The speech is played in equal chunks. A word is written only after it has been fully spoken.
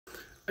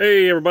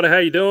Hey everybody, how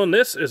you doing?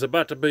 This is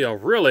about to be a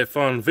really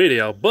fun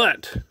video,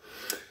 but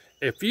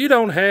if you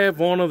don't have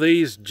one of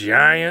these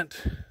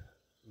giant,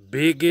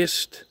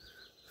 biggest,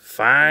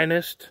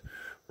 finest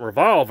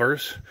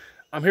revolvers,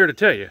 I'm here to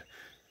tell you,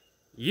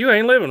 you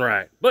ain't living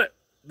right. But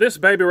this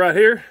baby right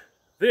here,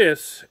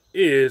 this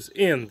is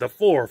in the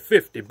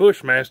 450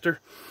 Bushmaster.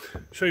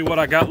 Show you what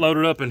I got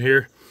loaded up in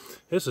here.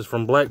 This is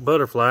from Black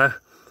Butterfly.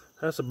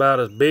 That's about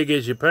as big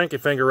as your pinky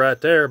finger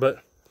right there,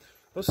 but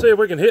let's see if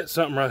we can hit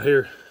something right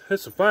here.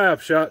 It's a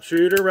 5-shot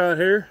shooter right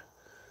here.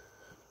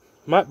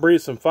 Might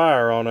breathe some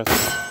fire on us.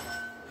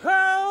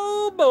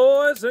 Oh,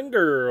 boys and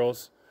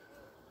girls.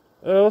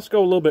 Let's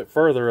go a little bit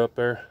further up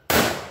there.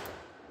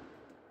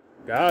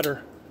 Got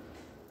her.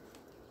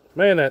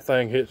 Man, that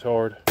thing hits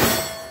hard.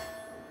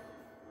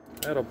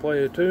 That'll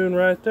play a tune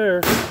right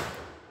there.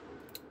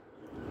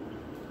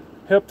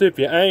 Helped if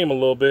you aim a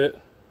little bit.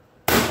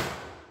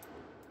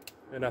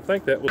 And I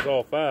think that was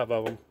all 5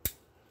 of them.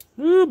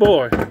 Ooh,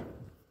 boy.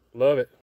 Love it.